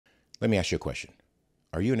Let me ask you a question.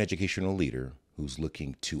 Are you an educational leader who's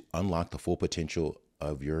looking to unlock the full potential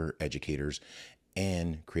of your educators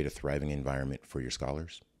and create a thriving environment for your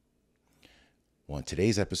scholars? Well, in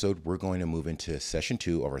today's episode, we're going to move into session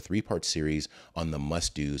 2 of our 3-part series on the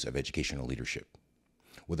must-dos of educational leadership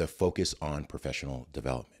with a focus on professional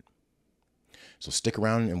development. So stick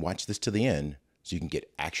around and watch this to the end so you can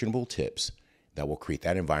get actionable tips that will create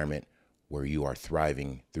that environment where you are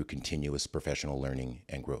thriving through continuous professional learning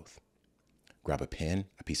and growth. Grab a pen,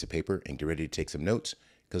 a piece of paper, and get ready to take some notes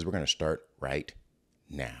because we're going to start right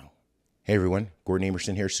now. Hey everyone, Gordon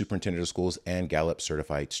Amerson here, Superintendent of Schools and Gallup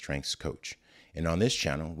Certified Strengths Coach. And on this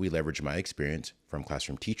channel, we leverage my experience from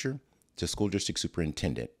classroom teacher to school district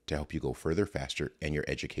superintendent to help you go further, faster in your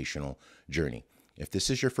educational journey. If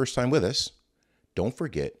this is your first time with us, don't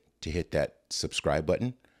forget to hit that subscribe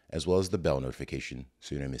button as well as the bell notification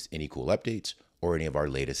so you don't miss any cool updates or any of our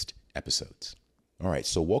latest episodes. All right,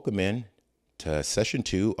 so welcome in to session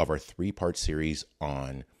 2 of our 3-part series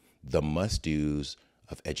on the must-dos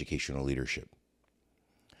of educational leadership.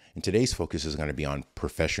 And today's focus is going to be on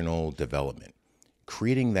professional development,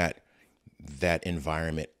 creating that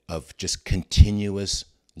environment of just continuous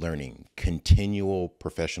learning, continual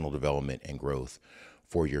professional development and growth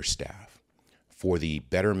for your staff, for the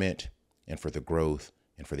betterment and for the growth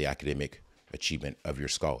and for the academic achievement of your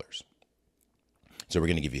scholars. So we're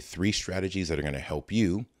going to give you 3 strategies that are going to help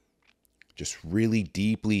you just really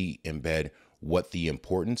deeply embed what the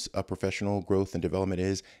importance of professional growth and development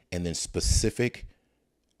is, and then specific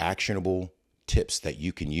actionable tips that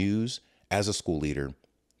you can use as a school leader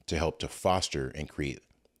to help to foster and create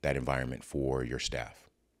that environment for your staff.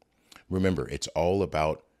 Remember, it's all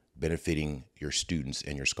about benefiting your students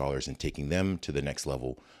and your scholars and taking them to the next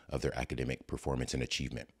level of their academic performance and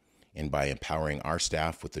achievement. And by empowering our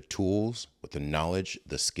staff with the tools, with the knowledge,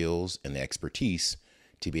 the skills, and the expertise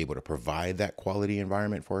to be able to provide that quality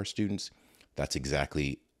environment for our students, that's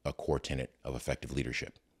exactly a core tenet of effective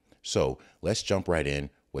leadership. So let's jump right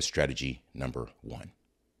in with strategy number 1.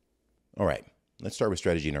 All right, let's start with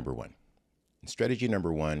strategy number 1. And strategy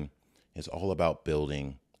number 1 is all about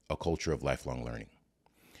building a culture of lifelong learning.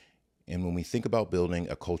 And when we think about building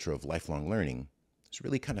a culture of lifelong learning, there's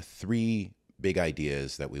really kind of 3 big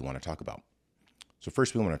ideas that we want to talk about. So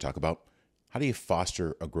first, we want to talk about, how do you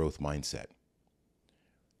foster a growth mindset?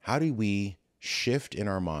 How do we shift in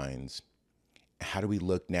our minds? How do we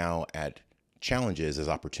look now at challenges as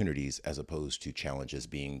opportunities as opposed to challenges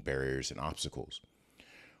being barriers and obstacles?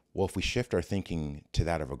 Well, if we shift our thinking to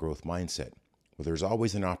that of a growth mindset, well, there's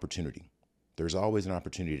always an opportunity. There's always an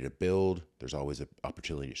opportunity to build. There's always an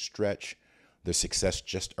opportunity to stretch. There's success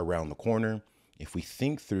just around the corner. If we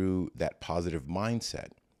think through that positive mindset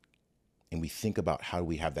and we think about how do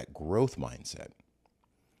we have that growth mindset,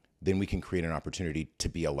 then we can create an opportunity to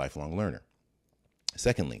be a lifelong learner.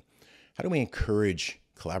 Secondly, how do we encourage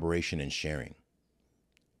collaboration and sharing?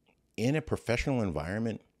 In a professional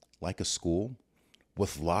environment like a school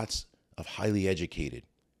with lots of highly educated,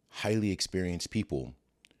 highly experienced people,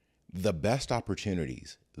 the best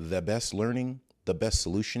opportunities, the best learning, the best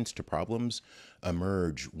solutions to problems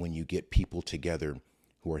emerge when you get people together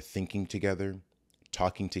who are thinking together,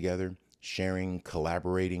 talking together, sharing,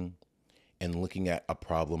 collaborating, and looking at a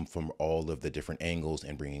problem from all of the different angles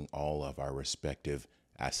and bringing all of our respective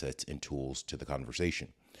assets and tools to the conversation.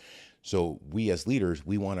 So we as leaders,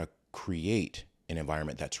 we want to create an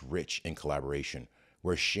environment that's rich in collaboration,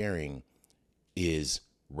 where sharing is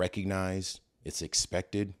recognized, it's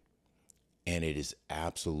expected, and it is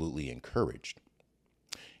absolutely encouraged.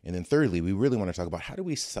 And then thirdly, we really want to talk about, how do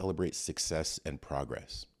we celebrate success and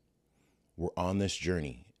progress? We're on this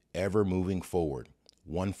journey, ever moving forward,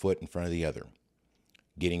 one foot in front of the other,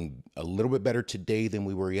 getting a little bit better today than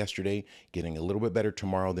we were yesterday, getting a little bit better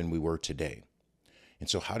tomorrow than we were today. And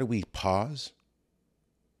so how do we pause,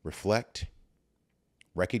 reflect,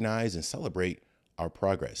 recognize, and celebrate our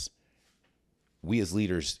progress? We as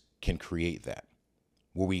leaders can create that,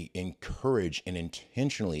 where we encourage and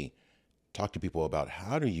intentionally talk to people about,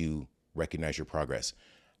 how do you recognize your progress?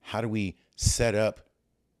 How do we set up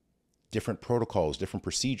different protocols, different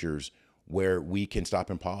procedures where we can stop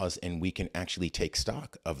and pause and we can actually take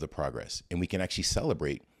stock of the progress and we can actually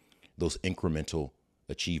celebrate those incremental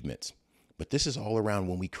achievements? But this is all around,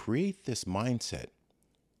 when we create this mindset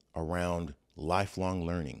around lifelong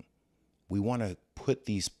learning, we want to put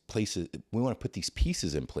these pieces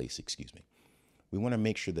in place, We want to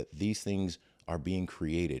make sure that these things are being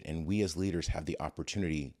created, and we as leaders have the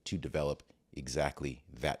opportunity to develop exactly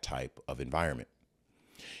that type of environment.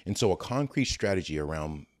 And so a concrete strategy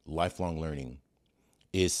around lifelong learning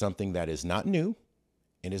is something that is not new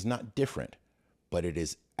and is not different, but it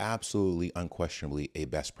is absolutely unquestionably a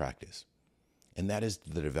best practice. And that is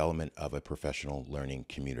the development of a professional learning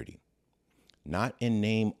community. Not in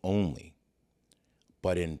name only,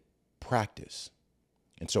 but in practice.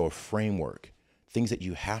 And so a framework, things that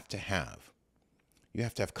you have to have. You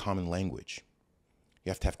have to have common language. You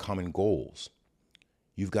have to have common goals.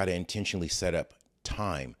 You've got to intentionally set up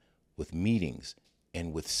time with meetings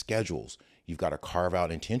and with schedules. You've got to carve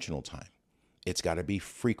out intentional time. It's got to be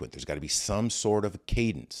frequent. There's got to be some sort of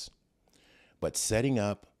cadence. But setting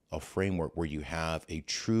up a framework where you have a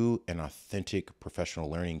true and authentic professional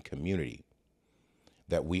learning community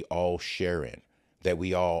that we all share in, that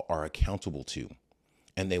we all are accountable to,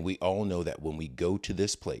 and that we all know that when we go to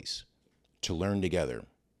this place to learn together,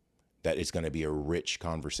 that it's going to be a rich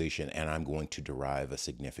conversation and I'm going to derive a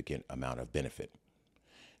significant amount of benefit.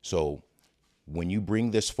 So when you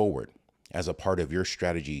bring this forward as a part of your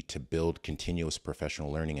strategy to build continuous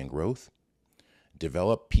professional learning and growth,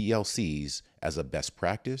 develop PLCs as a best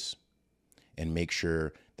practice and make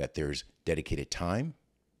sure that there's dedicated time.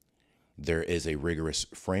 There is a rigorous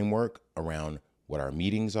framework around what our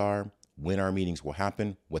meetings are, when our meetings will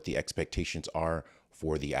happen, what the expectations are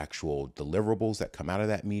for the actual deliverables that come out of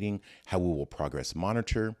that meeting, how we will progress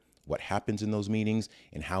monitor what happens in those meetings,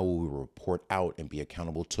 and how we will report out and be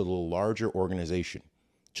accountable to the larger organization,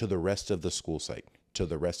 to the rest of the school site, to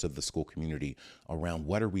the rest of the school community around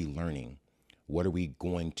what are we learning? What are we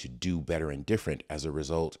going to do better and different as a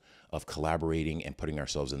result of collaborating and putting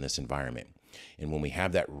ourselves in this environment? And when we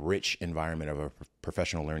have that rich environment of a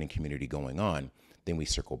professional learning community going on, then we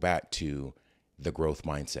circle back to the growth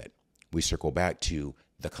mindset. We circle back to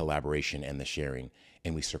the collaboration and the sharing,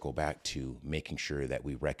 and we circle back to making sure that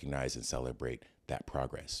we recognize and celebrate that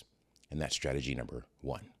progress. And that's strategy number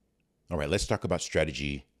 1. All right, let's talk about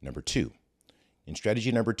strategy number 2. And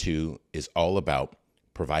strategy number 2 is all about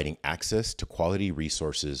providing access to quality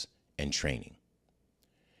resources and training.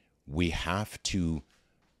 We have to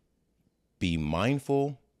be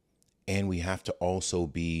mindful, and we have to also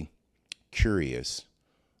be curious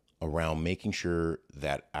around making sure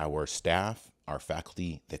that our staff, our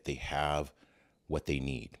faculty, that they have what they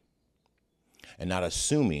need, and not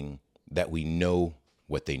assuming that we know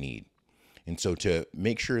what they need. And so to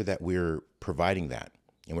make sure that we're providing that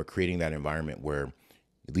and we're creating that environment where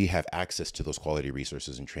we have access to those quality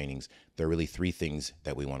resources and trainings, there are really 3 things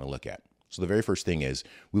that we want to look at. So the very first thing is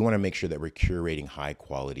we want to make sure that we're curating high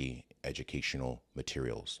quality educational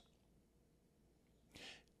materials.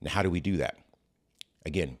 Now, how do we do that?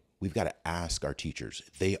 Again, we've got to ask our teachers.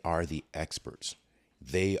 They are the experts.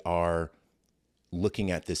 They are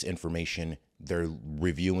looking at this information. They're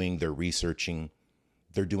reviewing, they're researching.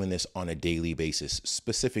 They're doing this on a daily basis,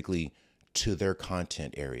 specifically to their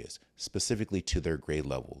content areas, specifically to their grade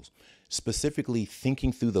levels, specifically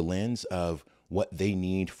thinking through the lens of what they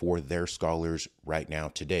need for their scholars right now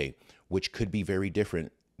today, which could be very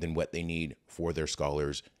different than what they need for their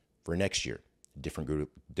scholars for next year. Different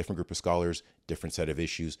group of scholars, different set of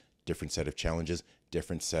issues, different set of challenges,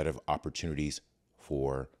 different set of opportunities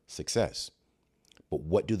for success. But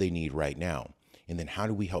what do they need right now? And then how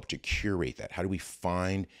do we help to curate that? How do we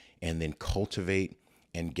find and then cultivate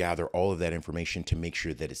and gather all of that information to make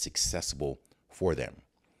sure that it's accessible for them?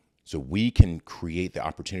 So we can create the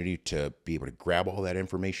opportunity to be able to grab all that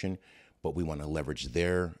information, but we want to leverage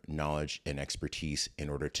their knowledge and expertise in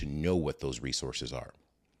order to know what those resources are.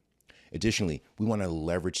 Additionally, we want to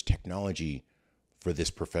leverage technology for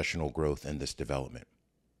this professional growth and this development.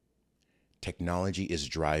 Technology is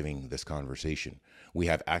driving this conversation. We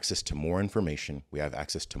have access to more information. We have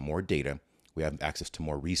access to more data. We have access to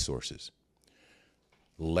more resources.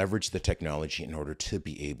 Leverage the technology in order to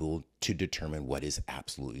be able to determine what is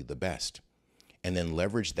absolutely the best. And then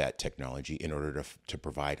leverage that technology in order to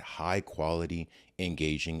provide high quality,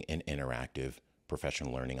 engaging, and interactive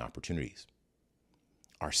professional learning opportunities.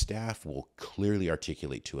 Our staff will clearly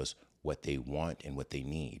articulate to us what they want and what they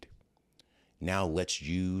need. Now let's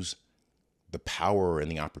use the power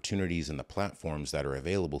and the opportunities and the platforms that are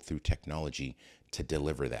available through technology to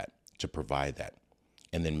deliver that, to provide that,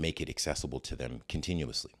 and then make it accessible to them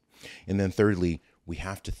continuously. And then thirdly, we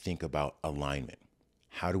have to think about alignment.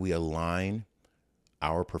 How do we align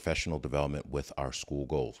our professional development with our school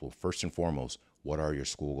goals? Well, first and foremost, what are your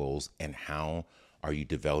school goals and how are you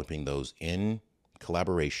developing those in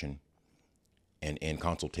collaboration and in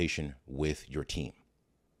consultation with your team?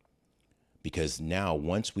 Because now,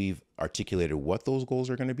 once we've articulated what those goals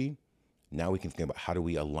are going to be, now we can think about how do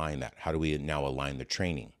we align that? How do we now align the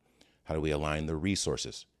training? How do we align the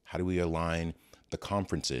resources? How do we align the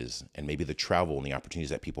conferences and maybe the travel and the opportunities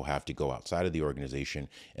that people have to go outside of the organization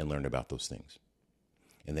and learn about those things?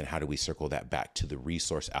 And then how do we circle that back to the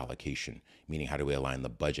resource allocation, meaning how do we align the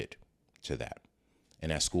budget to that?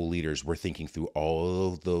 And as school leaders, we're thinking through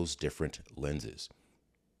all of those different lenses,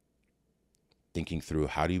 thinking through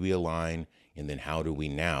how do we align, and then how do we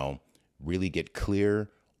now really get clear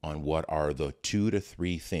on what are the 2 to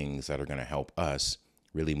 3 things that are going to help us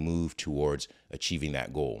really move towards achieving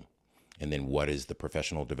that goal. And then what is the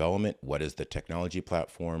professional development? What is the technology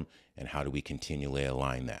platform? And how do we continually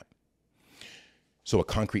align that? So a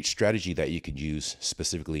concrete strategy that you could use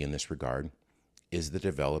specifically in this regard is the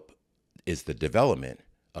development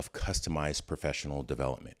of customized professional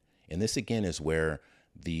development. And this again is where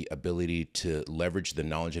the ability to leverage the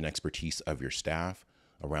knowledge and expertise of your staff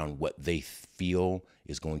around what they feel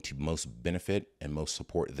is going to most benefit and most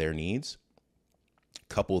support their needs.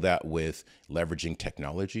 Couple that with leveraging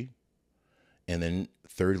technology. And then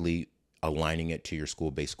thirdly, aligning it to your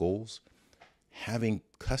school-based goals. Having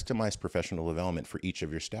customized professional development for each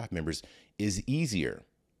of your staff members is easier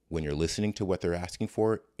when you're listening to what they're asking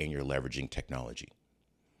for and you're leveraging technology.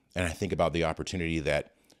 And I think about the opportunity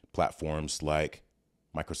that platforms like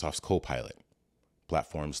Microsoft's Copilot,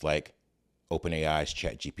 platforms like OpenAI's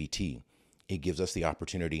ChatGPT, it gives us the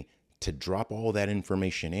opportunity to drop all that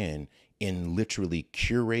information in and literally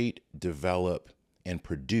curate, develop, and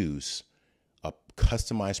produce a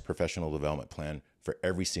customized professional development plan for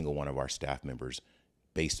every single one of our staff members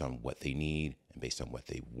based on what they need and based on what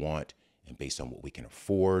they want and based on what we can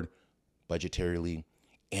afford budgetarily,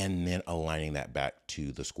 and then aligning that back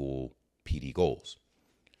to the school PD goals.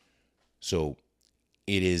 So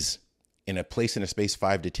it is in a place in a space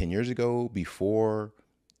 5 to 10 years ago, before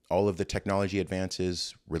all of the technology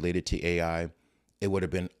advances related to AI, it would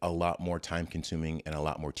have been a lot more time consuming and a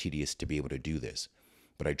lot more tedious to be able to do this.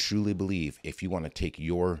 But I truly believe if you want to take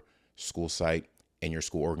your school site and your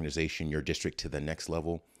school organization, your district to the next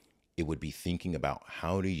level, it would be thinking about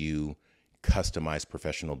how do you customize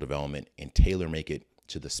professional development and tailor make it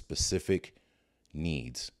to the specific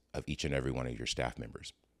needs of each and every one of your staff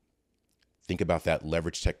members. Think about that,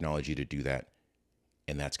 leverage technology to do that,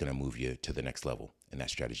 and that's going to move you to the next level. And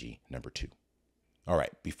that's strategy number 2. All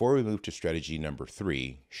right, before we move to strategy number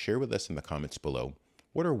 3, share with us in the comments below,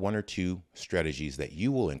 what are 1 or 2 strategies that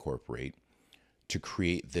you will incorporate to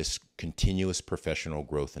create this continuous professional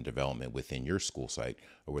growth and development within your school site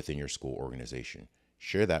or within your school organization?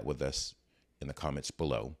 Share that with us in the comments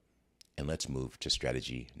below, and let's move to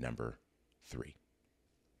strategy number 3.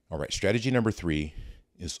 All right, strategy number 3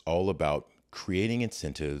 is all about creating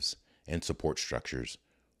incentives and support structures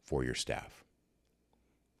for your staff.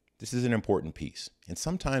 This is an important piece, and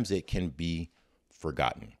sometimes it can be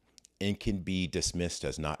forgotten and can be dismissed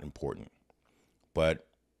as not important. But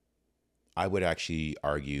I would actually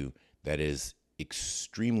argue that it is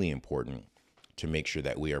extremely important to make sure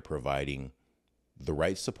that we are providing the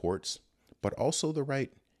right supports, but also the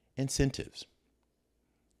right incentives.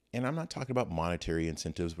 And I'm not talking about monetary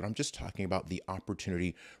incentives, but I'm just talking about the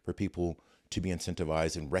opportunity for people to be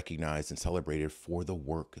incentivized and recognized and celebrated for the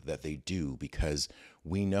work that they do, because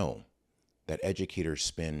we know that educators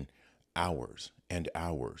spend hours and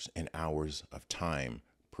hours and hours of time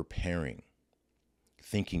preparing,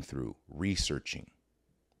 thinking through, researching,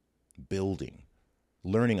 building,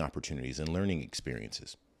 learning opportunities and learning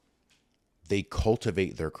experiences. They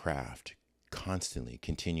cultivate their craft constantly,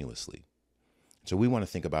 continuously. So we want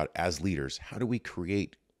to think about, as leaders, how do we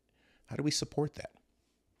support that?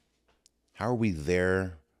 How are we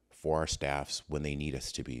there for our staffs when they need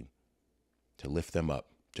us to be, to lift them up,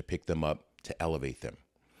 to pick them up, to elevate them?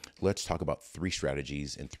 Let's talk about 3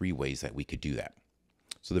 strategies and 3 ways that we could do that.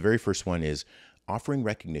 So the very first one is offering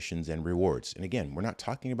recognitions and rewards. And again, we're not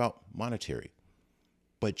talking about monetary,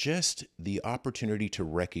 but just the opportunity to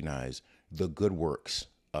recognize the good works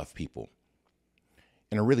of people.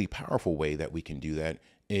 And a really powerful way that we can do that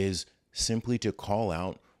is simply to call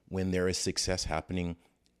out when there is success happening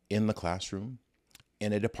in the classroom,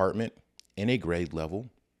 in a department, in a grade level,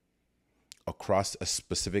 across a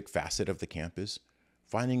specific facet of the campus,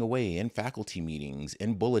 finding a way in faculty meetings,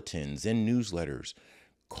 in bulletins, in newsletters,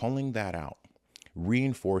 calling that out,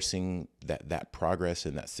 reinforcing that progress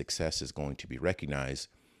and that success is going to be recognized,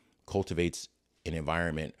 cultivates an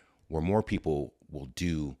environment where more people will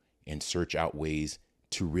do and search out ways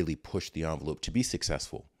to really push the envelope to be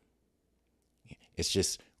successful. It's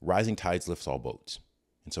just rising tides lifts all boats.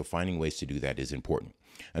 And so finding ways to do that is important.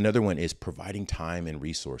 Another one is providing time and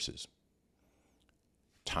resources.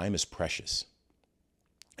 Time is precious,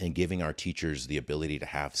 and giving our teachers the ability to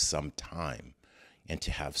have some time and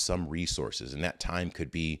to have some resources. And that time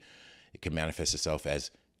it can manifest itself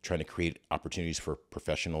as trying to create opportunities for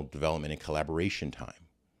professional development and collaboration time.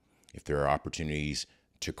 If there are opportunities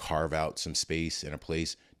to carve out some space and a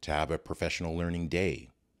place to have a professional learning day,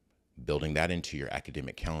 building that into your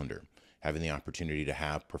academic calendar, having the opportunity to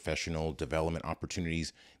have professional development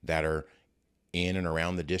opportunities that are in and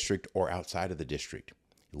around the district or outside of the district,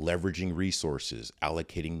 leveraging resources,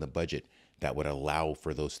 allocating the budget that would allow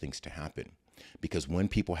for those things to happen. Because when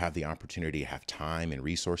people have the opportunity to have time and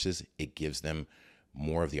resources, it gives them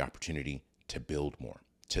more of the opportunity to build more,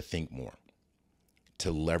 to think more,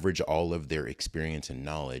 to leverage all of their experience and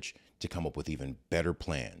knowledge to come up with even better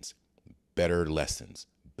plans, better lessons,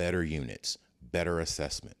 better units, better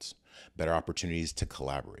assessments, better opportunities to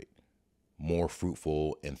collaborate, more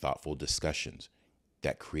fruitful and thoughtful discussions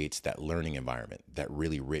that creates that learning environment, that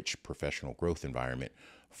really rich professional growth environment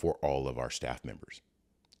for all of our staff members.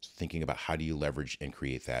 So thinking about how do you leverage and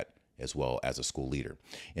create that as well as a school leader,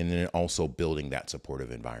 and then also building that supportive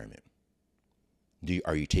environment.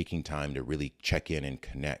 Are you taking time to really check in and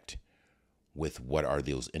connect with what are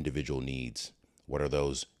those individual needs? What are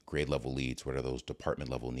those grade level needs? What are those department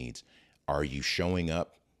level needs? Are you showing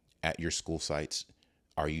up at your school sites?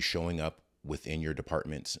 Are you showing up within your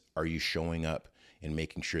departments? Are you showing up and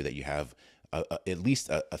making sure that you have at least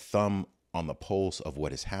a thumb on the pulse of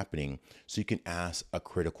what is happening so you can ask a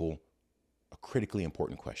critically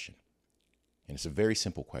important question? And it's a very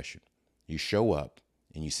simple question. You show up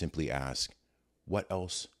and you simply ask, what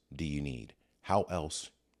else do you need? How else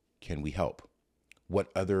can we help? What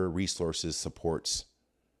other resources, supports,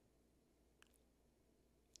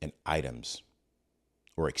 and items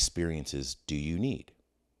or experiences do you need?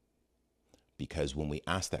 Because when we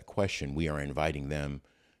ask that question, we are inviting them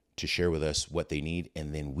to share with us what they need,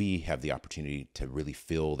 and then we have the opportunity to really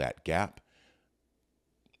fill that gap,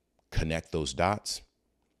 connect those dots,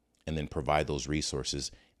 and then provide those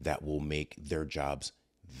resources that will make their jobs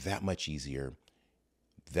that much easier,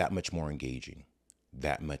 that much more engaging,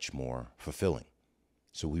 that much more fulfilling.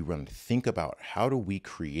 So we want to think about how do we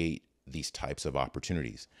create these types of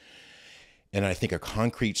opportunities. And I think a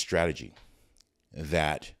concrete strategy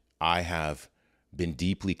that I have been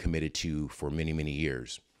deeply committed to for many, many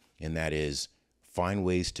years, and that is find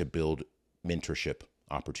ways to build mentorship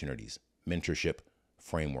opportunities, mentorship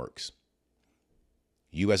frameworks.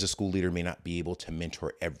 You as a school leader may not be able to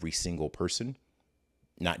mentor every single person,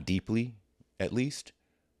 not deeply at least,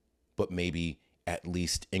 but maybe at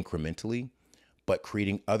least incrementally, but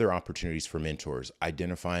creating other opportunities for mentors,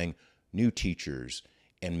 identifying new teachers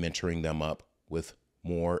and mentoring them up with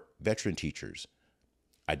more veteran teachers,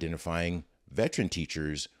 identifying veteran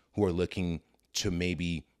teachers who are looking to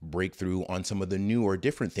maybe break through on some of the new or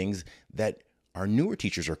different things that our newer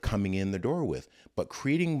teachers are coming in the door with, but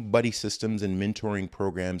creating buddy systems and mentoring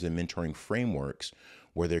programs and mentoring frameworks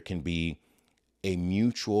where there can be a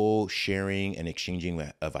mutual sharing and exchanging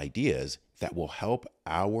of ideas that will help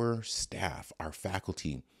our staff, our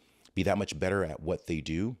faculty, be that much better at what they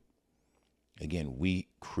do. Again, we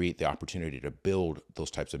create the opportunity to build those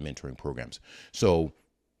types of mentoring programs. So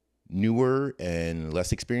newer and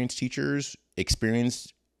less experienced teachers,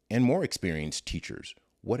 experienced and more experienced teachers,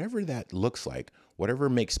 whatever that looks like, whatever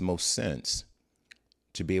makes most sense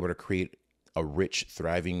to be able to create a rich,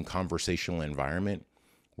 thriving conversational environment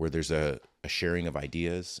where there's a sharing of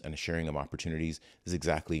ideas and a sharing of opportunities is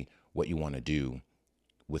exactly what you want to do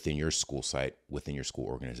within your school site, within your school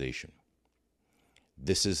organization.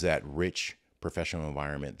 This is that rich professional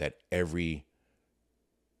environment that every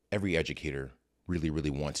educator really, really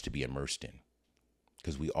wants to be immersed in,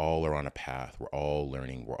 because we all are on a path. We're all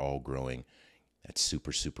learning. We're all growing. That's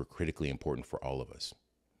super, super critically important for all of us.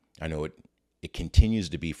 I know it continues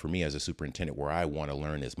to be for me as a superintendent, where I want to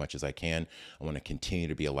learn as much as I can. I want to continue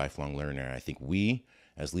to be a lifelong learner. And I think we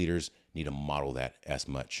as leaders need to model that as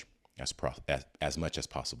much as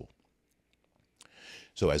possible.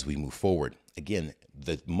 So as we move forward, again,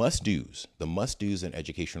 the must-dos in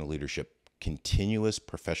educational leadership: continuous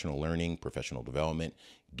professional learning, professional development,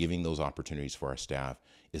 giving those opportunities for our staff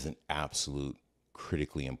is an absolute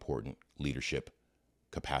critically important leadership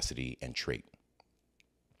capacity and trait.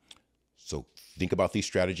 So think about these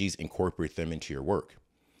strategies, incorporate them into your work.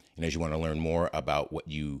 And as you want to learn more about what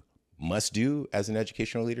you must do as an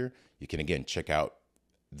educational leader, you can again check out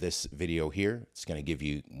this video here. It's going to give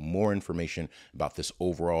you more information about this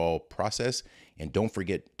overall process. And don't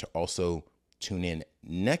forget to also tune in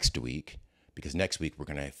next week, because next week we're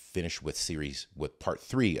going to finish with part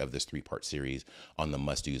 3 of this 3-part series on the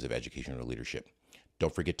must-dos of educational leadership.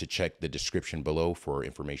 Don't forget to check the description below for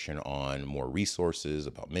information on more resources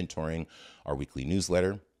about mentoring, our weekly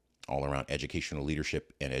newsletter, all around educational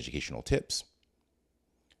leadership and educational tips.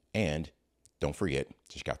 And don't forget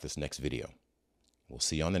to check out this next video. We'll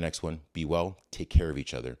see you on the next one. Be well, take care of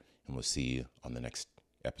each other, and we'll see you on the next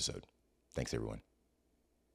episode. Thanks, everyone.